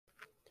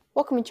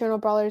Welcome, Eternal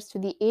Brawlers, to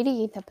the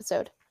 88th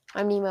episode.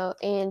 I'm Nemo,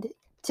 and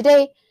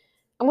today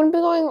I'm going to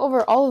be going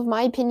over all of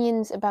my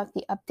opinions about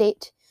the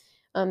update.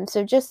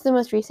 So just the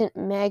most recent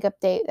Mag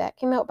update that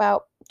came out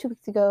about 2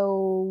 weeks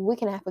ago,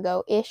 week and a half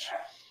ago-ish.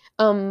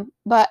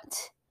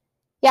 But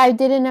yeah, I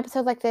did an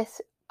episode like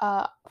this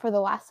for the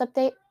last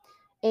update,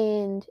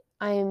 and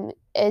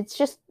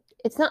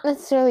it's not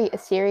necessarily a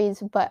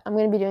series, but I'm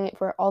going to be doing it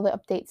for all the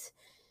updates.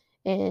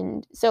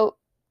 And so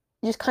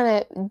just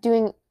kind of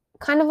doing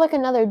kind of like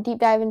another deep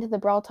dive into the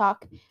Brawl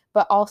Talk,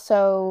 but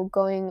also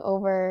going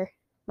over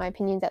my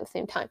opinions at the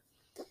same time.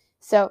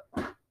 So,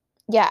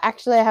 yeah,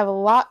 actually, I have a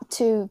lot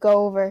to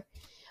go over.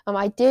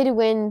 I did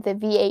win the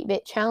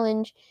V8-bit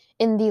challenge.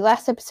 In the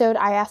last episode,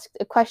 I asked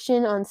a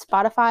question on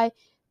Spotify.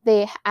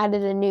 They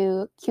added a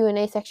new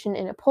Q&A section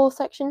and a poll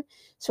section.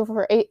 So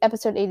for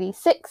episode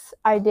 86,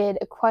 I did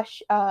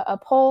a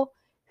poll: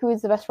 who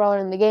is the best brawler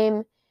in the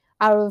game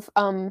out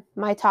of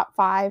my top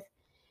 5.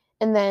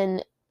 And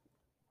then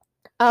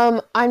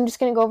I'm just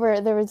going to go over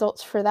the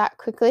results for that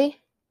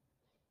quickly.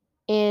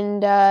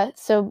 And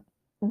so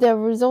the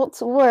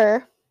results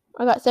were,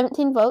 I got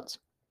 17 votes,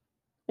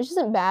 which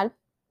isn't bad.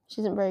 Which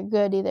isn't very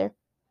good either.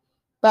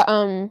 But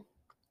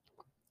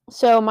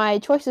so my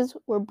choices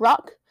were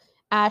Brock,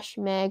 Ash,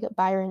 Meg,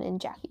 Byron, and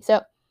Jackie.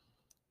 So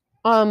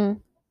the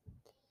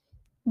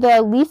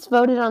least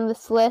voted on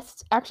this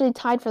list, actually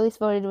tied for least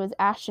voted, was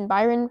Ash and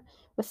Byron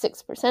with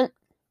 6%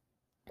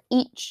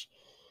 each.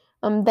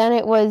 Then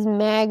it was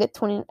Meg at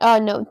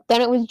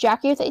then it was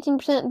Jackie with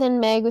 18%, then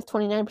Meg with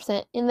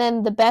 29%, and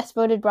then the best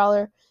voted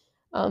brawler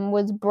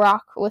was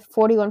Brock with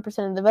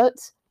 41% of the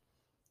votes,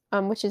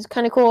 which is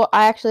kind of cool.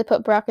 I actually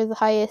put Brock as the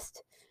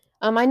highest.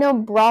 I know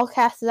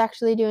Brawlcast is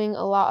actually doing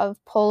a lot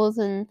of polls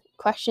and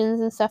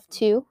questions and stuff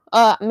too.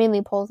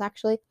 Mainly polls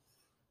actually.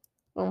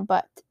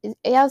 But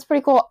yeah, it's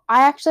pretty cool.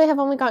 I actually have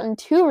only gotten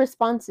 2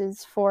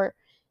 responses for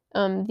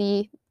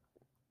the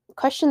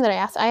question that I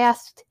asked. I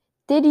asked,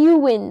 did you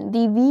win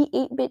the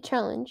V8-bit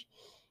challenge?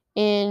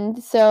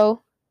 And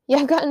so, yeah,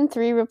 I've gotten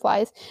 3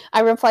 replies.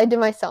 I replied to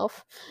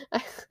myself.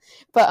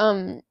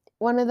 But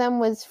one of them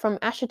was from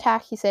Ash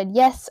Attack. He said,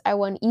 yes, I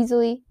won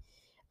easily.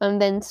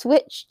 Then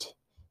Switched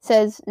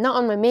says, not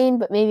on my main,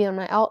 but maybe on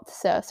my alt.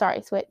 So,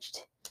 sorry,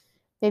 Switched.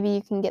 Maybe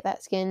you can get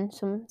that skin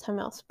sometime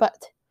else.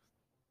 But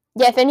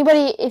yeah,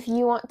 if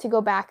you want to go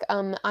back,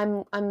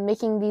 I'm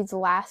making these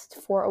last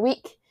for a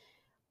week,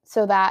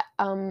 so that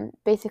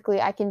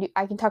basically I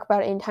can talk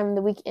about it any time of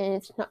the week,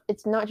 and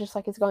it's not just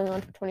like it's going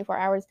on for 24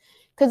 hours,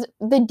 because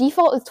the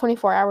default is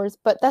 24 hours,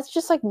 but that's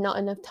just like not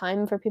enough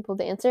time for people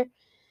to answer.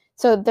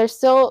 So there's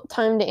still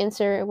time to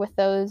answer with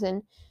those,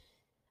 and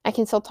I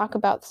can still talk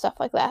about stuff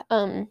like that.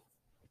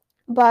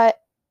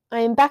 But I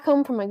am back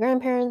home from my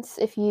grandparents.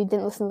 If you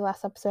didn't listen to the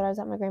last episode, I was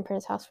at my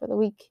grandparents' house for the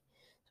week.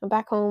 So I'm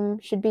back home.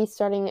 Should be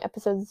starting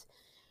episodes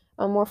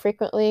more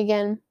frequently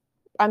again.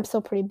 I'm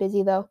still pretty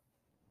busy though.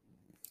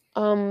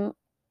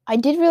 I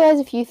did realize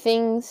a few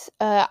things.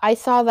 I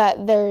saw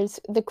that there's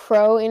the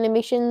crow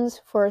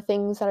animations for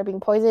things that are being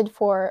poisoned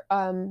for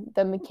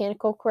the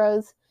mechanical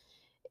crows.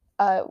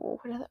 What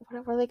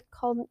are they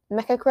called?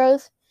 Mecha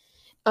crows.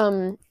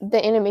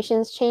 The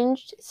animations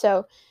changed,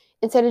 so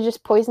instead of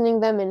just poisoning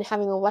them and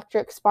having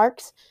electric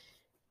sparks,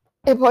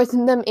 it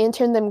poisoned them and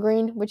turned them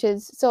green, which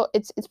is so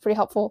it's pretty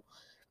helpful.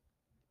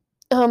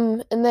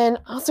 And then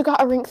I also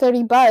got a rank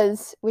 30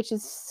 buzz, which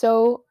is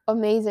so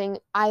amazing.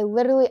 I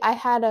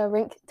had a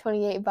rank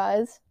 28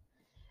 buzz,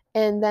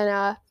 and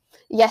then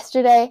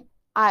yesterday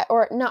not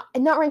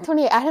rank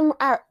 28. I had him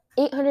at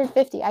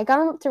 850. I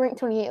got him up to rank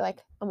 28 like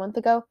a month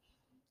ago,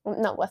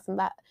 not less than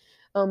that.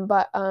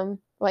 But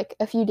like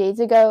a few days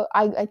ago,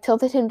 I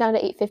tilted him down to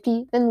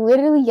 850. Then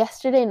literally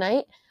yesterday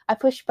night, I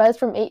pushed Buzz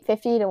from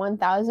 850 to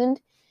 1000.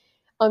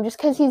 Just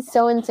because he's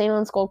so insane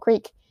on Skull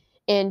Creek.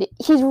 And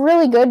he's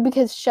really good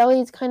because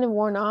Shelly's kind of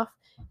worn off.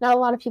 Not a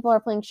lot of people are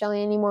playing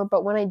Shelly anymore,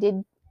 but when I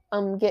did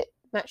get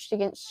matched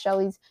against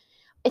Shelly's,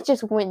 it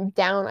just went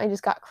down. I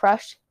just got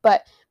crushed.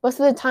 But most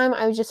of the time,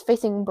 I was just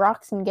facing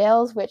Brocks and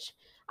Gales, which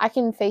I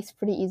can face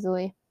pretty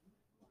easily.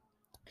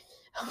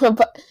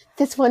 But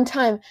this one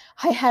time,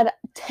 I had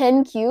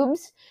 10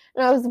 cubes,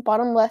 and I was on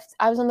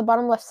the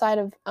bottom left side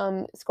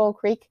of Skull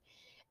Creek,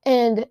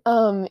 and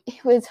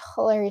it was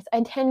hilarious. I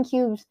had 10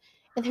 cubes,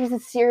 and there's a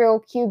 0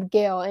 cube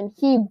Gale, and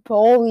he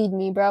bullied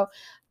me, bro.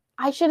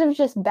 I should have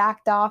just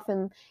backed off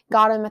and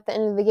got him at the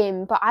end of the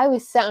game, but I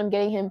was set on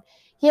getting him.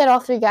 He had all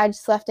 3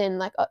 gadgets left in,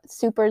 like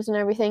supers and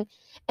everything,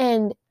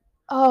 and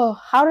oh,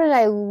 how did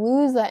I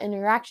lose that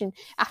interaction?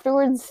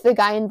 Afterwards, the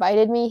guy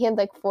invited me. He had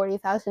like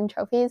 40,000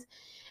 trophies,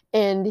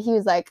 and he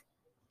was like,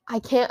 I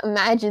can't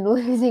imagine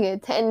losing a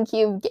 10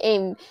 cube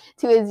game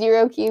to a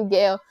 0 cube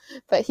Gale,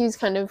 but he was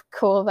kind of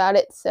cool about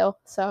it still,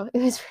 so it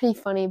was pretty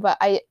funny. But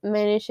I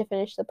managed to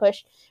finish the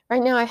push.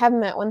 Right now I have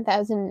him at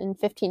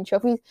 1,015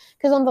 trophies,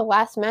 because on the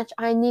last match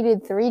I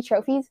needed 3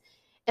 trophies,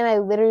 and I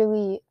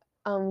literally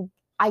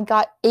I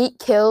got 5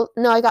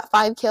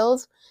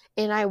 kills,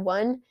 and I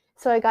won,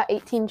 so I got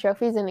 18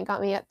 trophies, and it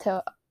got me up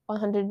to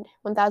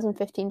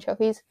 1,015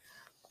 trophies.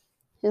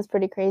 It was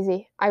pretty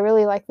crazy. I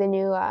really like the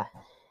new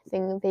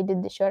thing that they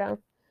did the showdown.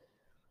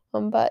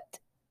 But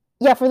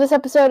yeah, for this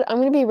episode, I'm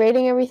going to be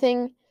rating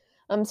everything.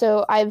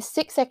 So I have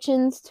 6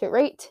 sections to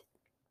rate.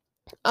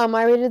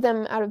 I rated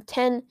them out of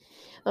 10.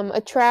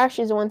 A trash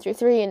is a 1 through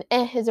 3, an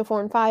is a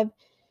 4 and 5,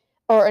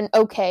 or an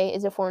okay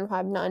is a 4 and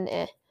 5, not an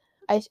eh.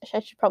 I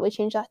should probably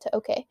change that to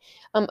okay.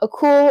 A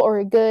cool or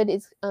a good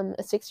is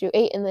a 6 through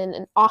 8, and then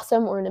an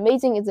awesome or an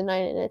amazing is a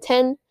 9 and a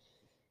 10.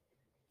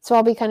 So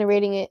I'll be kind of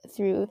rating it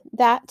through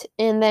that.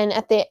 And then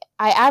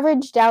I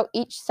averaged out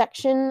each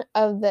section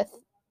of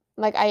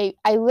I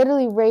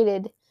literally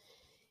rated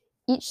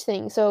each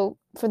thing. So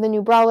for the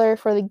new brawler,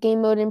 for the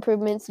game mode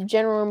improvements,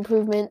 general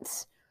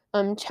improvements,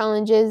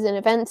 challenges and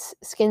events,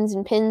 skins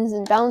and pins,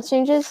 and balance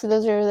changes. So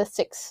those are the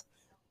 6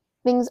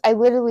 things. I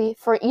literally,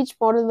 for each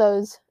one of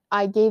those,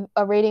 I gave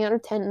a rating out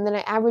of 10, and then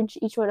I averaged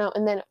each one out,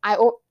 and then I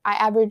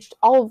averaged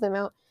all of them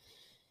out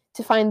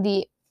to find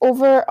the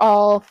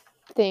overall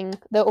thing,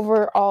 the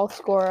overall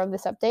score of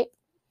this update.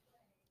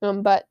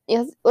 But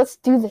yes, let's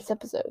do this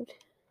episode.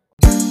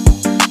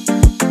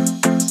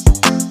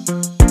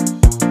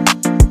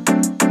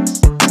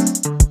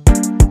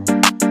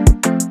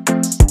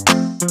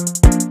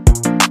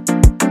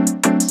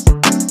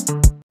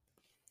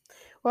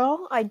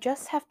 Well, I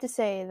just have to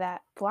say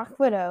that Black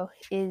Widow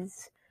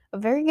is a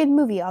very good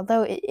movie,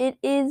 although it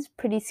is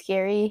pretty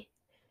scary,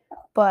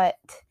 but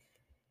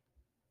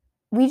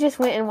we just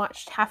went and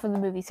watched half of the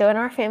movie. So in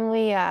our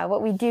family,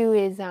 what we do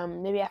is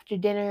maybe after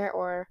dinner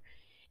or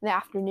in the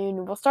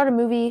afternoon, we'll start a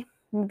movie,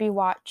 maybe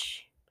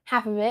watch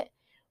half of it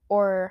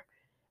or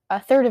a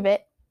third of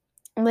it,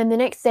 and then the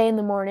next day in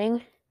the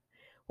morning,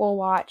 we'll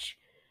watch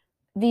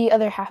the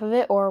other half of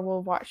it, or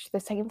we'll watch the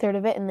second third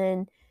of it, and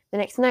then the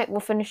next night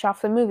we'll finish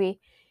off the movie.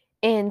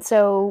 And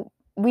so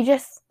we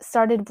just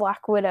started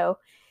Black Widow.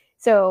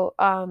 So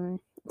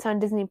it's on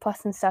Disney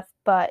Plus and stuff,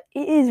 but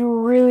it is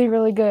really,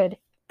 really good.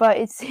 But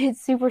it's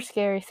super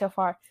scary so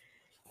far.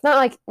 Not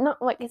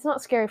like it's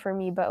not scary for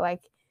me, but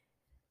like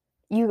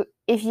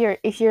if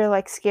you're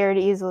like scared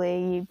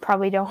easily, you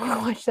probably don't want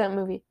to watch that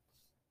movie.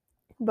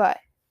 But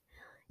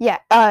yeah,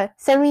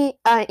 send me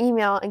an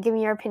email and give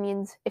me your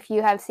opinions if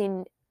you have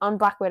seen on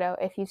Black Widow,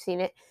 if you've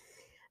seen it.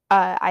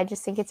 I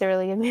just think it's a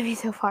really good movie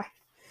so far.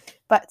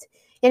 But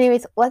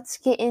anyways, let's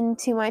get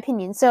into my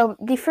opinion. So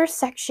the first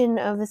section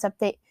of this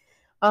update,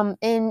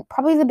 and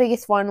probably the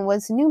biggest one,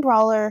 was new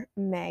brawler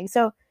Meg.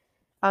 So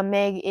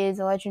Meg is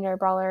a legendary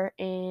brawler,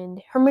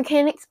 and her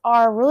mechanics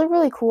are really,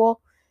 really cool.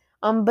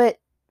 But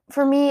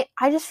for me,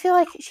 I just feel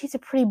like she's a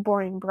pretty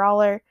boring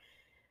brawler.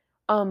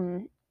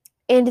 And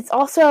it's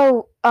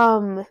also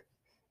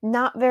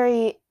not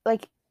very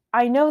like,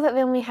 I know that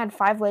they only had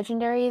 5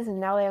 legendaries, and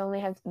now they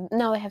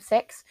have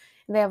 6,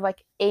 and they have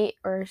like 8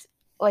 or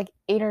 9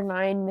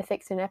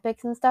 mythics and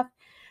epics and stuff.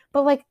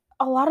 But like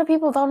a lot of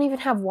people don't even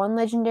have 1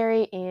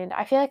 legendary, and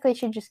I feel like they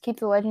should just keep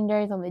the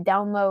legendaries on the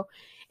down low.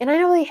 And I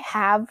know they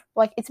have,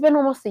 like, it's been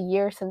almost a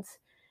year since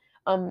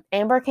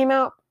Amber came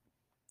out.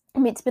 I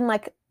mean, it's been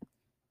like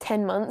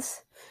 10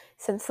 months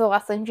since the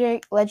last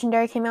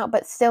legendary came out,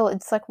 but still,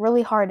 it's like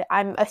really hard.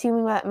 I'm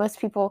assuming that most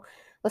people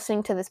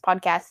listening to this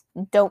podcast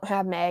don't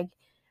have Meg,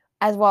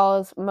 as well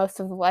as most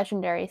of the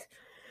legendaries.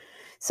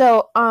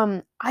 So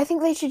I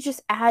think they should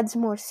just add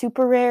some more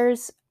super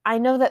rares. I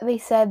know that they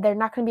said they're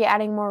not going to be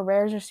adding more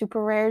rares or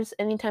super rares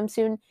anytime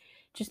soon,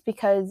 just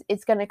because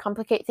it's going to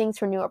complicate things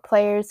for newer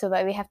players, so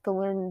that they have to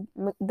learn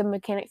the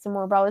mechanics of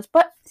more brawlers.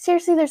 But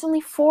seriously, there's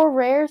only 4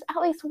 rares,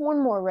 at least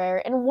 1 more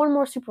rare and 1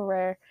 more super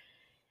rare.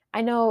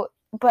 I know,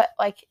 but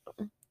like,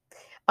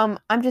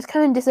 I'm just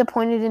kind of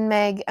disappointed in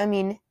Meg. I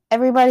mean,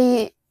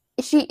 everybody,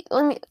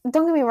 don't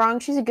get me wrong,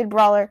 she's a good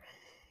brawler.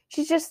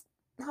 She's just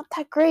not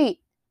that great.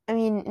 I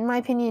mean, in my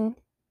opinion,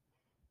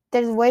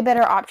 there's way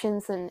better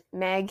options than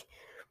Meg.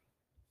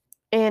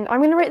 And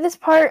I'm gonna rate this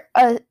part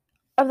of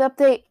the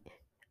update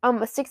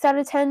a 6 out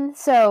of 10.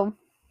 So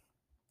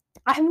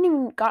I haven't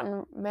even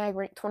gotten Meg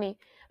ranked 20.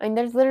 I mean,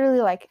 there's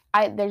literally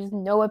there's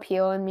no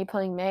appeal in me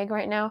playing Meg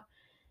right now.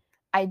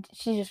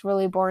 She's just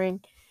really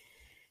boring.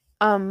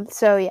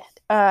 So yeah,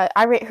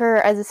 I rate her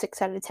as a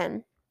 6 out of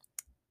 10.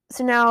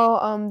 So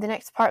now, the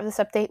next part of this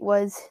update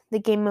was the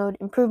game mode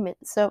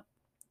improvements. So,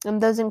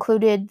 those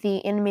included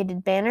the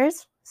animated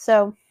banners.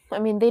 So, I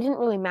mean, they didn't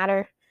really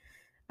matter.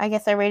 I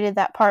guess I rated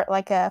that part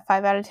like a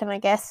 5 out of 10, I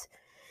guess.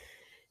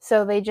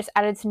 So they just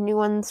added some new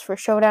ones for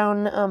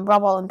Showdown, Brawl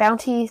Ball, and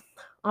Bounty.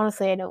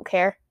 Honestly, I don't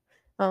care.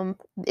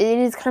 It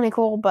is kind of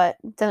cool, but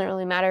it doesn't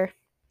really matter.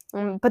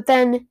 But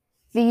then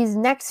these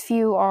next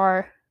few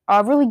are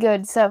really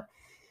good. So,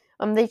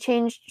 they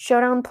changed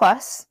Showdown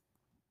Plus.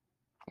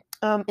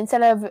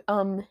 Instead of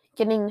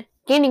gaining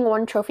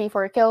 1 trophy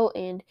for a kill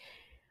and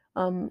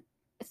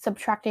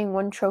subtracting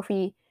 1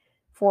 trophy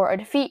for a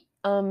defeat,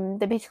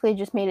 they basically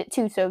just made it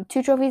 2. So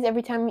 2 trophies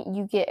every time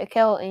you get a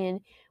kill,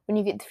 and when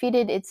you get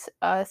defeated, it's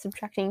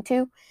subtracting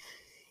 2.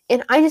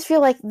 And I just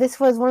feel like this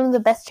was one of the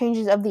best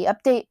changes of the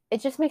update. It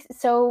just makes it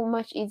so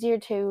much easier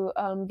to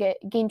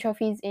gain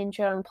trophies in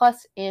Showdown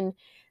Plus, and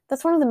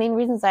that's one of the main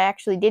reasons I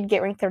actually did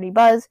get rank 30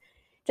 Buzz.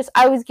 Just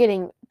I was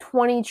getting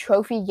 20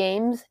 trophy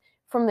games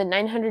from the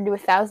 900 to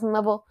 1,000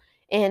 level,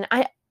 and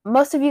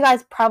most of you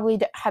guys probably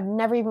have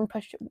never even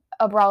pushed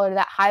a brawler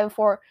that high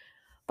before,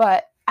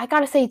 but I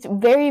gotta say it's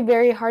very,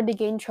 very hard to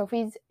gain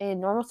trophies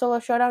in normal solo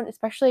showdown,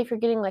 especially if you're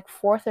getting like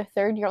 4th or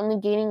 3rd. You're only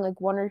gaining like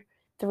 1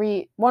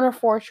 or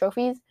 4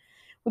 trophies,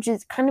 which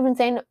is kind of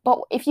insane.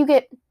 But if you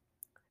get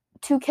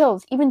 2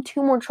 kills, even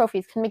 2 more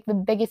trophies can make the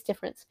biggest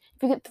difference.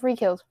 If you get 3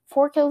 kills,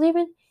 4 kills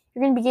even,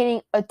 you're going to be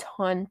getting a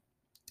ton.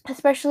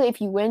 Especially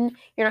if you win,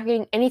 you're not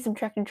getting any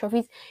subtracted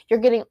trophies. You're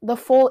getting the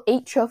full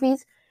 8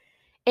 trophies,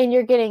 and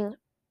you're getting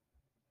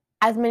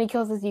as many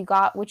kills as you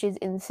got, which is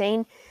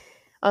insane.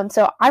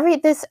 So I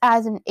rate this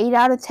as an 8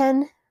 out of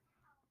 10.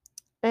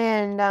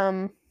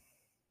 And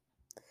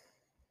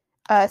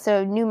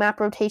so new map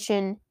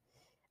rotation.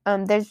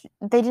 They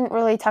didn't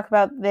really talk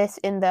about this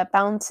in the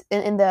balance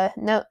in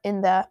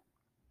the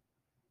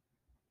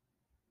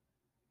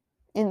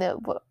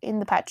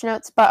patch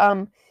notes,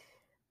 but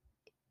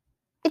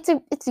it's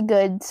a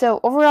good. So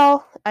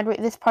overall, I'd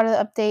rate this part of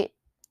the update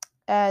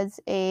as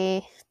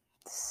a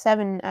 5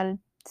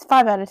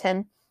 out of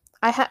 10.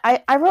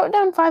 I wrote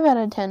down 5 out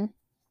of 10.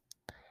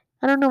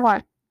 I don't know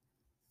why.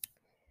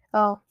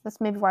 Oh, that's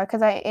maybe why.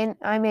 Because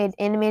I made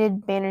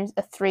animated banners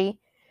a 3,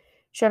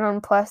 Showdown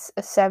Plus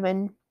a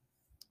 7,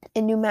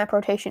 and new map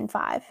rotation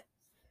 5.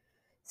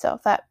 So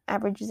that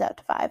averages out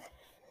to 5,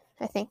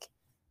 I think.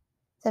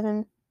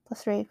 7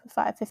 plus 3 plus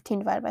 5. 15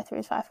 divided by 3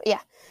 is 5.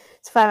 Yeah,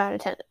 it's 5 out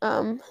of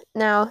 10.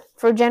 Now,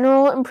 for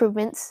general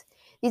improvements,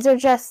 these are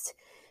just...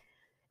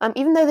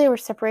 even though they were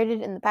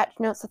separated in the patch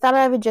notes, I thought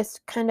I would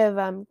just kind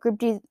of group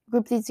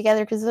these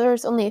together because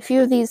there's only a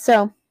few of these.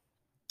 So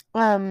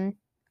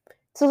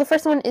the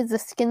first one is the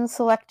skin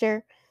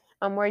selector,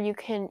 where you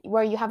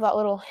have that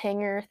little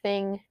hanger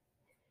thing,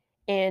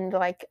 and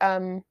like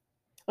I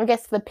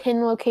guess the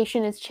pin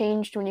location is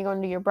changed when you go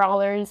into your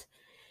brawlers,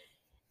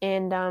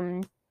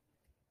 and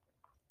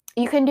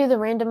you can do the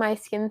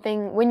randomized skin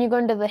thing. When you go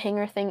into the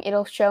hanger thing,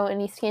 it'll show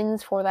any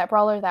skins for that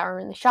brawler that are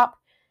in the shop.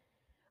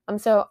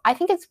 So I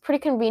think it's pretty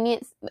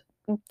convenient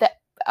that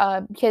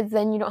because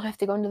then you don't have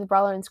to go into the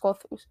brawler and scroll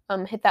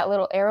through, hit that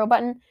little arrow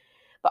button.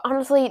 But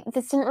honestly,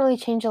 this didn't really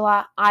change a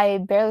lot. I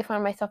barely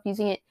found myself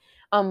using it.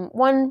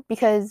 1,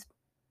 because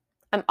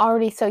I'm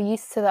already so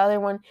used to the other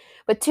one,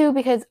 but 2,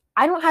 because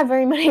I don't have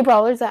very many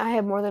brawlers that I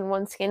have more than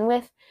 1 skin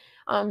with.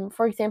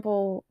 For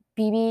example,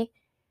 BB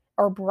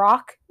or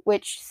Brock,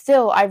 which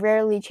still I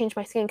rarely change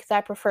my skin because I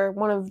prefer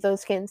one of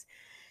those skins.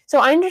 So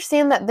I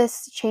understand that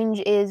this change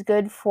is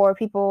good for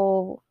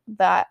people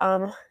that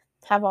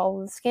have all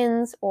the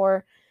skins,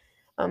 or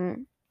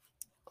who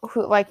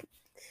like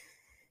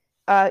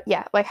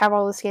have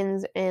all the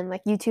skins, and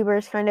like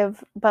YouTubers kind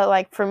of. But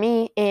like for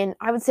me, and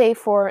I would say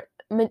for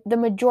the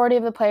majority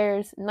of the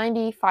players,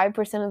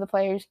 95% of the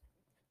players,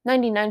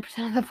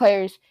 99% of the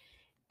players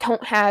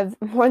don't have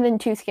more than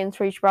 2 skins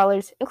for each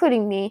brawlers,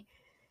 including me.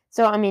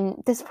 So I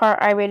mean, this part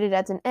I rated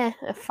as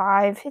a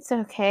 5. It's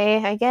okay,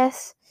 I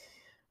guess.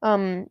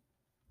 And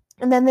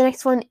then the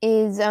next one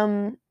is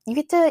you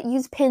get to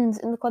use pins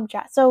in the club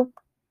chat. So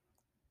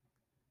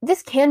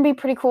this can be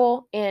pretty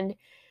cool, and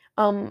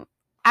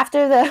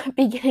after the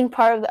beginning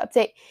part of the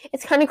update,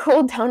 it's kind of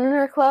cooled down in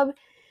our club.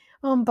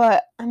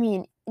 But I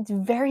mean, it's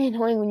very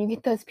annoying when you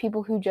get those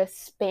people who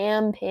just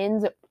spam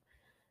pins.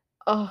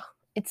 Oh,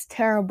 it's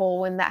terrible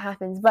when that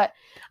happens. But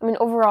I mean,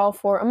 overall,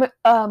 for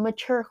a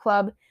mature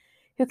club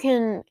who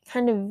can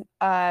kind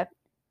of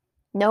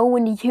know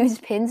when to use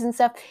pins and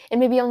stuff, and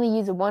maybe only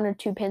use 1 or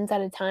 2 pins at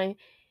a time,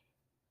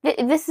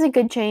 this is a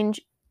good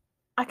change.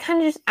 I kind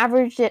of just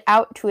averaged it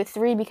out to a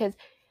 3 because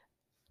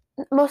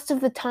most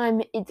of the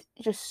time it's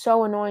just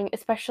so annoying,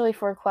 especially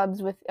for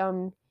clubs with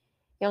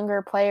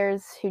younger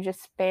players who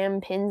just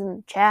spam pins in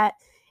the chat.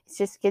 It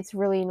just gets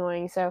really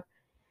annoying. So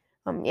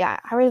yeah,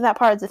 I rated that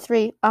part as a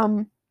 3.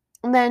 And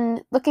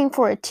then looking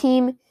for a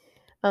team,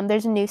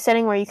 there's a new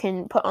setting where you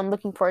can put on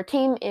looking for a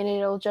team, and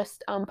it'll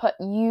just put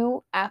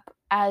you up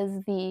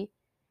as the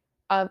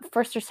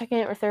first or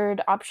second or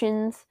third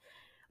options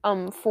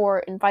for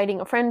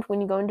inviting a friend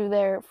when you go into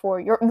there for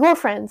your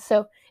friends.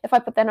 So if I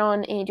put that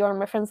on and you're on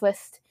my friends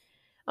list,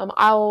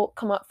 I'll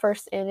come up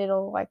first, and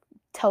it'll like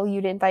tell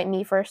you to invite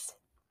me first.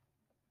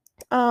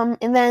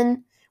 And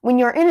then when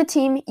you're in a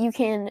team, you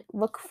can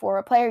look for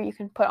a player you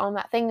can put on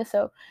that thing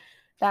so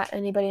that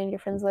anybody on your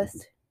friends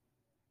list.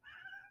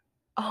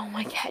 Oh,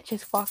 my cat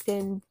just walked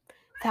in.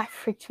 That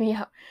freaked me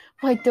out.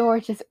 My door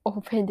just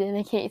opened and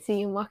I can't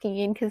see him walking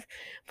in because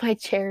my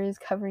chair is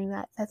covering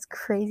that. That's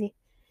crazy.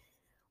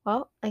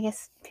 Well, I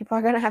guess people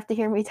are going to have to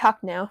hear me talk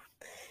now.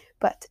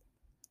 But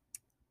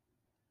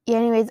yeah,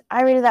 anyways,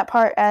 I rated that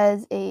part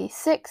as a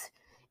 6.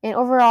 And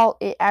overall,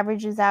 it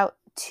averages out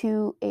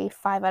to a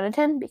 5 out of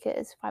 10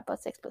 because 5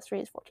 plus 6 plus 3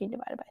 is 14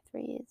 divided by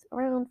 3 is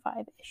around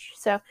 5-ish.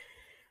 So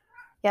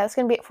yeah, that's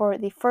going to be it for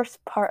the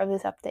first part of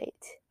this update.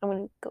 I'm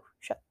going to go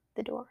shut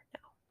the door now.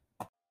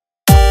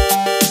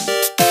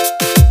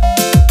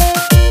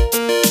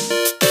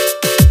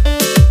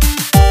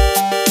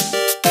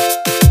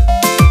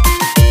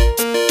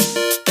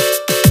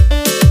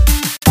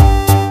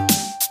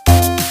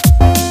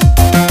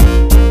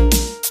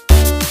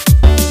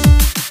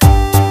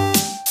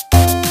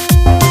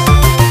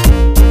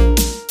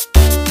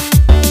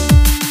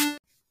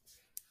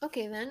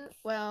 Okay then.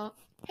 Well,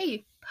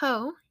 hey,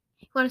 Poe,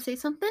 you want to say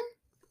something?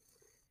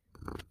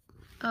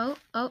 Oh,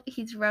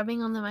 he's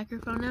rubbing on the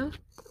microphone now.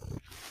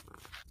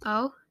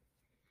 Oh,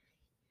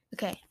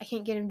 okay. I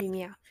can't get him to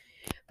meow,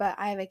 but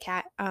I have a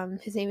cat.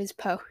 His name is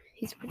Poe.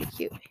 He's pretty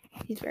cute.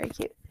 He's very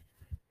cute,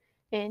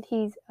 and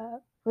he's a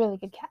really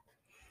good cat.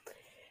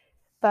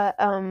 But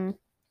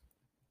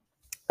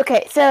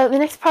okay. So the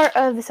next part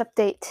of this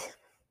update,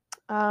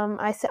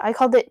 I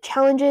called it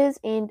challenges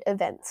and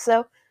events.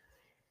 So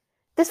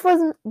this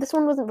one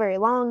wasn't very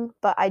long,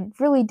 but I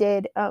really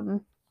did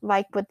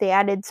like what they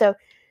added. So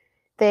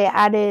they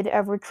added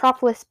a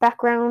Retropolis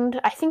background.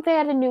 I think they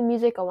added new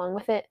music along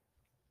with it.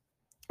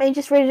 I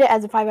just rated it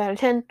as a 5 out of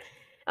 10.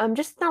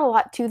 Just not a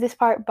lot to this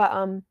part,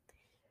 but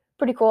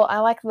pretty cool. I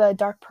like the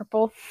dark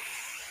purple.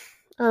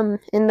 And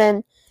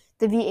then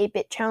the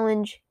V8-bit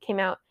challenge came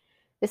out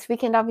this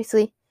weekend,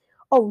 obviously.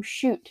 Oh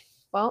shoot.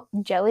 Well,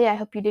 Jelly, I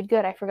hope you did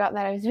good. I forgot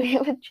that I was doing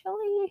it with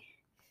Jelly.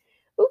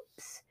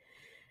 Oops.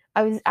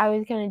 I was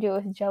gonna do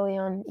it with Jelly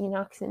on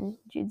Enoch's and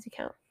Jude's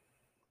account.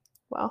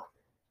 Well,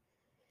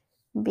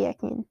 maybe I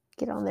can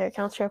get on their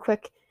accounts real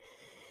quick.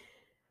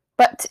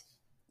 But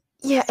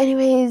yeah,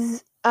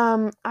 anyways,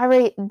 I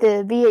rate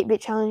the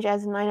V8-bit challenge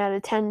as a 9 out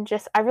of 10.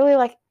 Just I really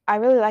like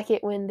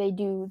it when they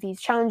do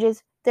these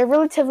challenges. They're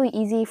relatively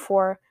easy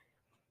for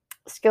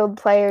skilled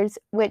players,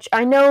 which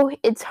I know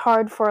it's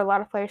hard for a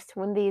lot of players to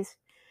win these,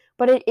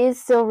 but it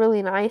is still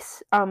really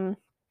nice to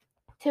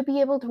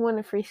be able to win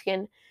a free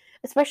skin,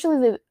 especially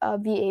the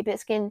V8-bit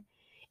skin.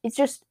 It's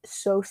just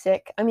so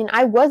sick. I mean,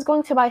 I was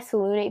going to buy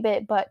Saloon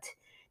 8-bit, but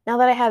now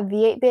that I have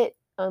V8-bit,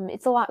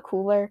 it's a lot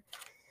cooler.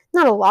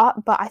 Not a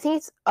lot, but I think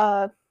it's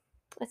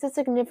a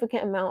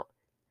significant amount.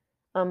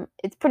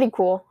 It's pretty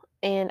cool,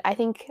 and I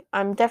think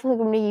I'm definitely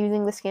going to be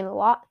using the skin a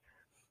lot.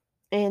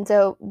 And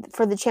so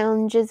for the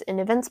challenges and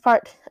events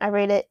part, I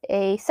rate it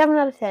a 7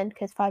 out of 10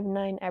 because 5 and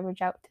 9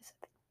 average out to 7.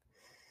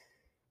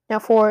 Now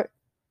for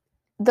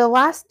the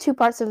last two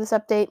parts of this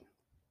update,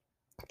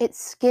 it's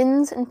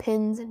skins and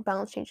pins and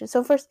balance changes.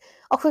 So first,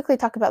 I'll quickly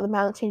talk about the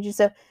balance changes.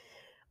 So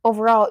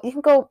overall, you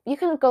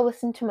can go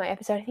listen to my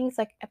episode. I think it's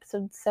like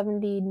episode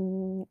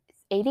 70,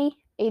 80,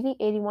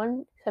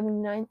 81,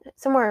 79,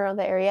 somewhere around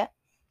the area.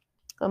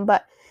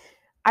 But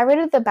I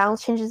rated the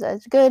balance changes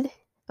as good.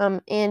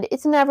 And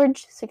it's an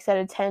average 6 out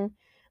of 10.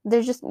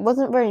 There just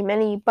wasn't very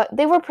many, but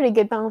they were pretty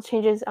good balance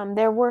changes.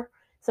 There were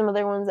some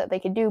other ones that they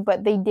could do,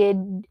 but they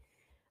did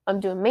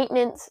do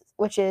maintenance,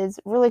 which is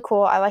really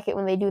cool. I like it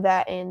when they do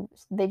that, and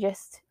they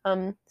just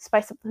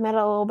spice up the meta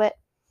a little bit.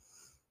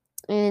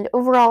 And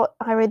overall,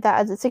 I rate that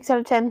as a 6 out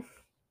of 10.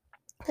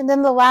 And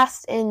then the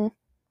last, and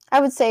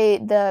I would say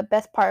the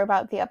best part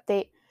about the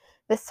update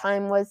this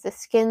time was the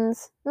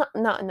skins. Not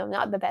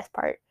the best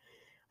part.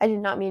 I did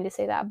not mean to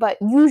say that, but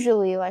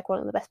usually like one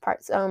of the best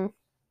parts.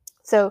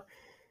 So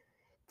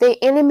they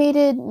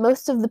animated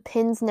most of the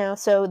pins now.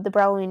 So the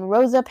Brawling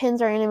Rosa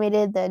pins are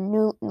animated. The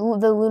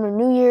Lunar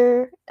New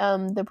Year,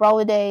 the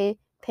Brawler Day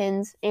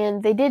pins,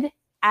 and they did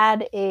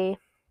add a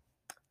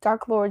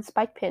Dark Lord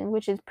spike pin,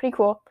 which is pretty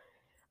cool.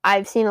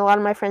 I've seen a lot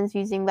of my friends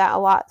using that a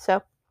lot,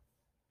 so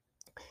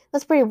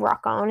that's pretty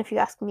rock on if you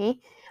ask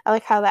me. I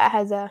like how that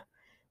has a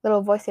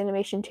little voice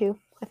animation too.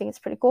 I think it's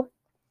pretty cool.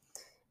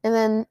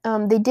 And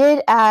then they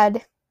did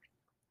add.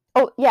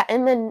 Oh yeah,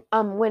 and then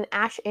when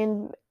Ash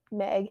and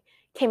Meg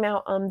came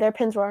out, their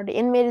pins were already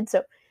animated.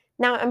 So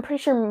now I'm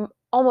pretty sure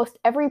almost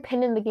every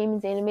pin in the game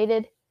is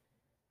animated.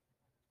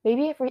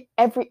 Maybe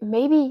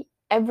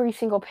every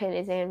single pin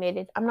is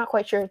animated. I'm not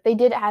quite sure. They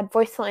did add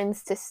voice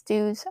lines to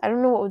Stu's. I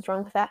don't know what was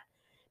wrong with that.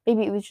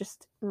 Maybe it was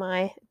just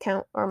my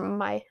account or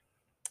my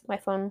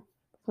phone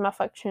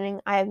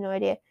malfunctioning. I have no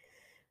idea.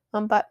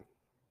 But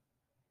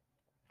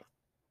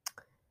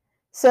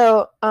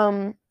so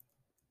I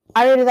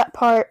rated that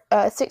part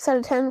 6 out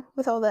of 10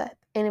 with all the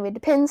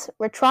animated pins,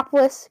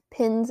 Retropolis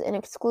pins, and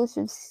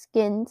exclusive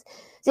skins.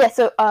 So yeah,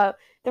 so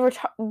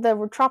the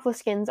Retropolis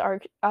skins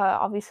are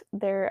obviously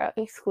they're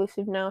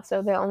exclusive now,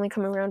 so they're only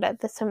coming around at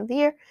this time of the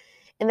year.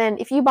 And then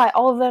if you buy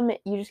all of them,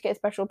 you just get a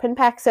special pin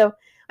pack. So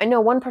I know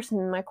one person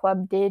in my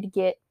club did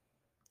get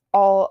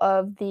all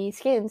of the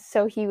skins,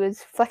 so he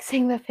was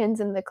flexing the pins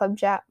in the club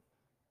chat.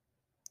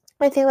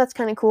 I think that's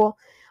kind of cool.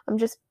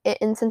 Just it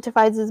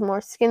incentivizes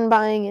more skin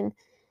buying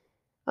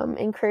and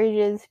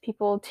encourages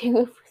people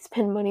to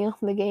spend money on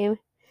the game.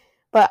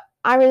 But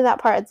I rated that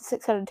part as a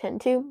 6 out of 10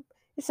 too.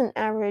 Just an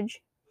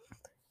average.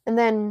 And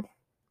then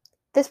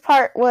this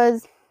part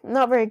was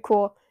not very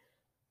cool.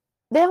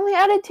 They only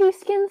added 2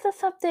 skins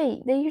this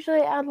update. They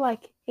usually add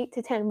like 8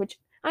 to 10, which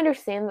I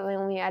understand that they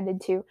only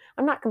added 2.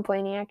 I'm not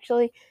complaining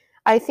actually.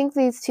 I think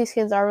these 2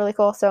 skins are really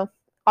cool. So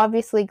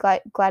obviously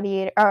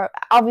Gladiator, or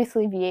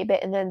obviously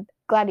V8-bit, and then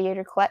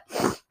Gladiator Colette.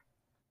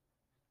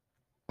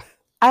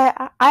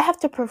 I have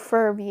to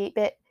prefer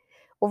V8-bit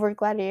over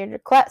Gladiator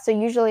Colette, so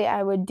usually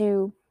I would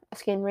do a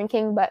skin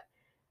ranking, but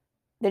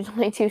there's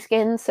only 2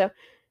 skins, so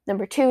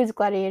number 2 is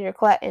Gladiator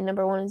Colette, and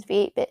number 1 is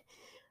V8-bit.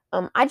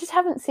 I just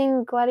haven't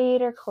seen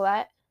Gladiator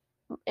Colette,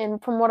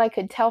 and from what I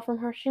could tell from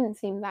her, she didn't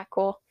seem that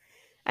cool.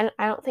 I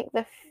don't think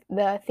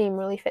the theme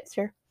really fits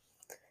her.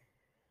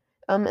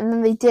 And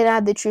then they did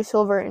add the true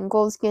silver and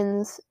gold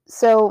skins.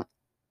 So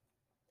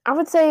I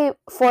would say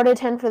 4 out of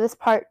 10 for this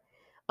part.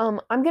 I'm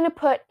going to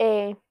put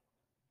a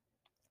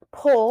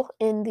poll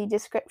in the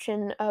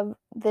description of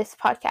this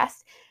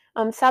podcast.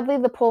 Sadly,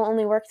 the poll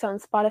only works on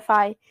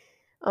Spotify.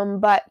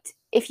 But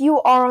if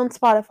you are on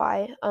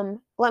Spotify,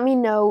 let me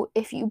know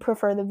if you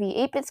prefer the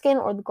V8-bit skin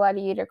or the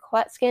Gladiator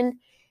Colette skin.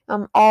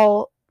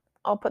 I'll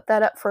put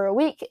that up for a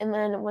week, and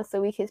then once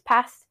the week has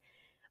passed,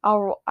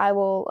 I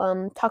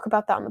will talk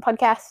about that on the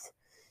podcast,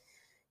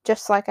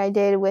 just like I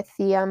did with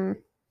the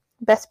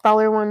best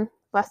brawler one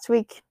last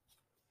week.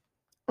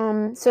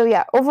 So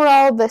yeah,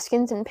 overall the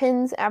skins and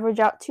pins average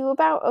out to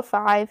about a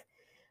 5,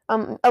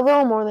 a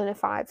little more than a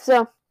 5.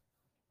 So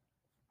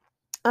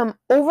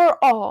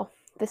overall,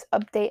 this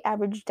update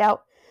averaged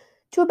out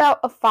to about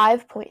a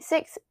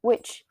 5.6,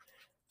 which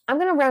I'm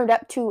going to round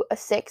up to a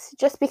 6,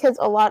 just because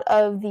a lot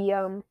of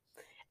the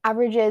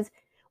averages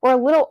were a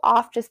little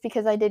off, just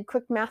because I did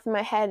quick math in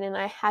my head and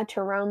I had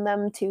to round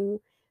them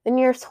to the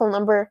nearest whole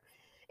number.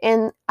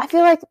 And I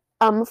feel like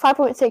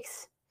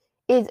 5.6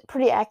 is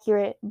pretty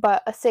accurate,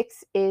 but a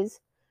 6 is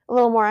a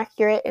little more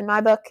accurate in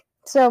my book.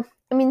 So,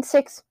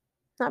 6,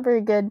 not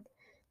very good,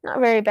 not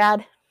very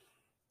bad.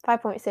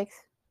 5.6,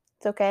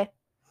 it's okay.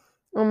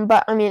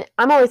 But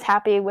I'm always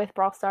happy with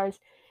Brawl Stars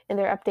and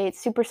their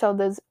updates. Supercell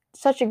does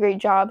such a great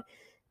job,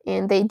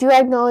 and they do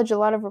acknowledge a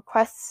lot of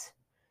requests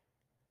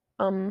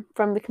from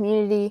the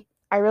community.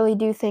 I really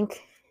do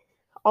think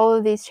all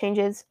of these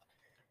changes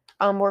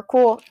were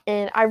cool,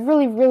 and I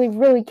really, really,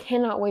 really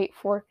cannot wait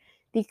for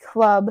the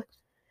club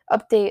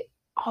update.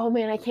 Oh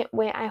man, I can't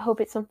wait. I hope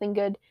it's something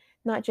good,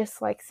 not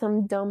just like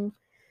some dumb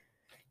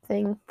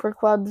thing for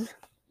clubs,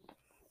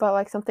 but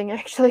like something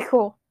actually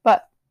cool.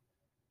 But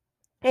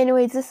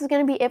anyways, this is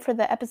going to be it for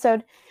the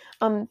episode.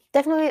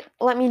 Definitely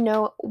let me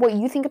know what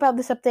you think about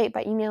this update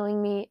by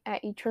emailing me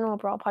at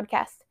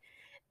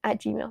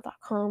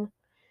eternalbrawlpodcast@gmail.com.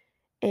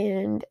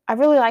 And I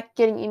really like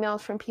getting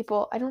emails from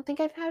people. I don't think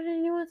I've had any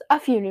new ones, a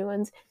few new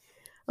ones.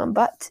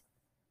 But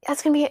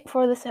that's going to be it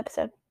for this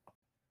episode.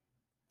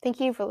 Thank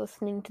you for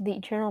listening to the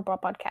Eternal Brawl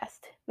Podcast.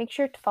 Make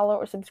sure to follow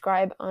or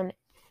subscribe on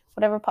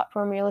whatever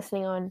platform you're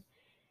listening on.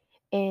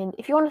 And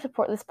if you want to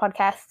support this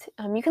podcast,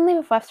 you can leave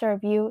a 5-star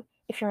review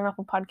if you're on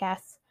Apple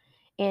Podcasts.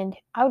 And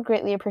I would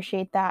greatly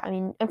appreciate that.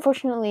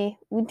 Unfortunately,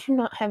 we do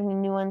not have any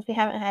new ones. We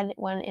haven't had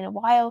one in a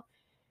while.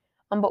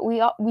 But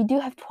we do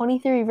have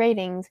 23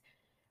 ratings.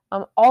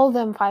 All of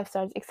them 5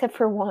 stars, except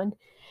for one.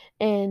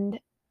 And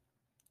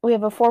we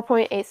have a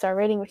 4.8 star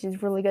rating, which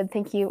is really good.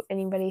 Thank you,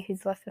 anybody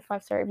who's left a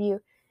 5-star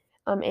review.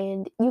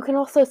 And you can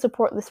also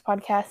support this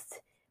podcast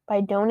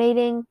by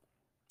donating.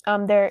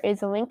 There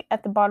is a link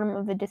at the bottom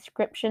of the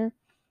description.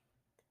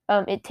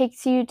 It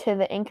takes you to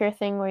the Anchor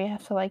thing where you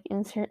have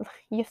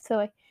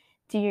to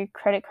do your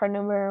credit card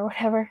number or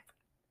whatever.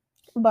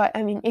 But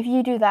if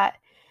you do that,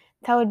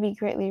 that would be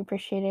greatly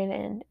appreciated,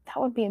 and that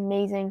would be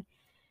amazing.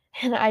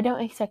 And I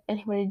don't expect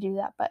anybody to do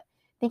that, but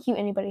thank you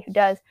anybody who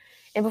does.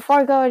 And before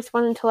I go, I just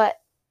wanted to let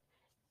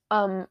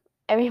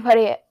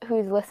everybody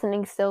who's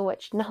listening still,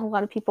 which not a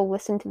lot of people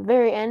listen to the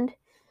very end.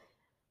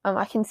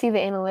 I can see the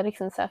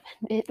analytics and stuff.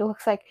 It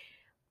looks like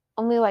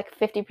only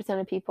 50%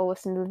 of people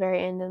listen to the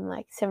very end, and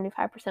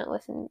 75%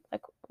 listen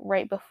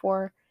right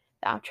before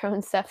the outro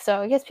and stuff.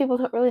 So I guess people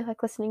don't really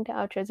like listening to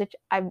outros, which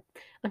I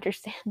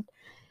understand.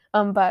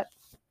 But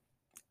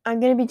I'm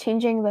gonna be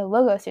changing the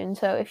logo soon.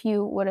 So if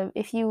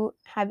you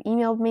have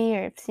emailed me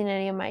or have seen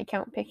any of my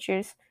account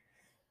pictures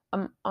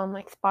on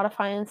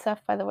Spotify and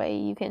stuff, by the way,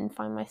 you can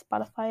find my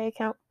Spotify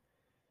account.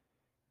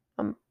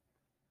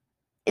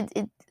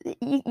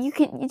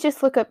 You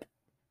just look up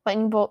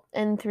Lightning Bolt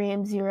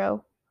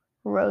N3M0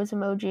 Rose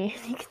emoji,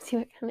 and you can see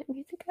what kind of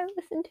music I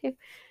listen to.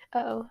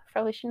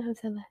 Probably shouldn't have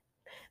said that.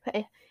 But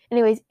yeah.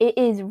 Anyways, it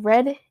is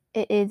red.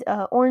 It is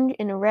orange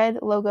and a red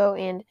logo,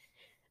 and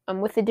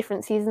with the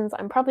different seasons,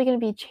 I'm probably going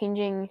to be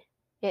changing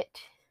it.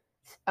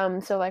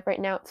 So right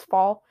now it's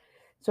fall,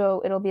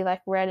 so it'll be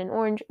red and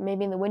orange.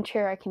 Maybe in the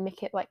winter I can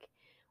make it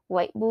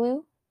light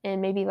blue, and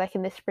maybe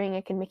in the spring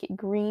I can make it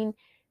green.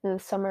 In the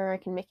summer I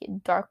can make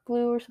it dark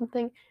blue or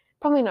something.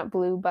 Probably not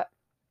blue, but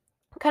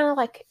kind of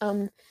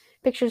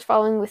pictures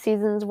following the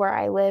seasons where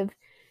I live.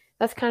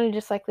 That's kind of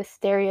just the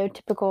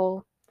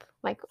stereotypical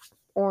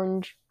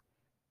orange,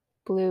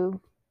 blue,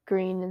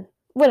 green, and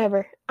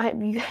whatever.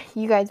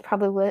 You guys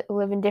probably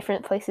live in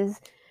different places,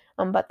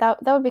 but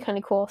that would be kind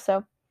of cool.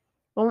 So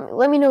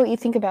let me know what you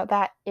think about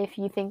that. If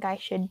you think I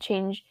should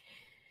change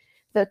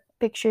the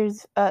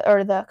pictures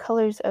or the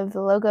colors of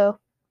the logo.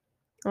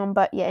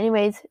 But yeah,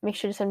 anyways, make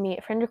sure to send me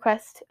a friend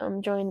request.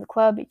 Join the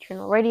club,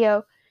 Eternal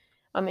Radio,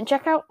 and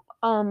check out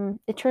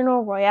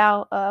Eternal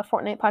Royale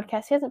Fortnite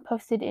podcast. He hasn't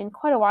posted in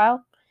quite a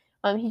while.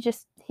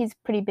 He's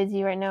pretty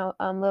busy right now.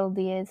 Little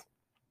D is.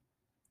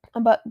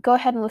 But go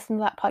ahead and listen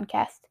to that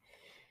podcast.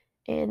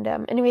 And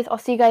anyways, I'll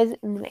see you guys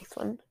in the next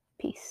one.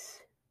 Peace.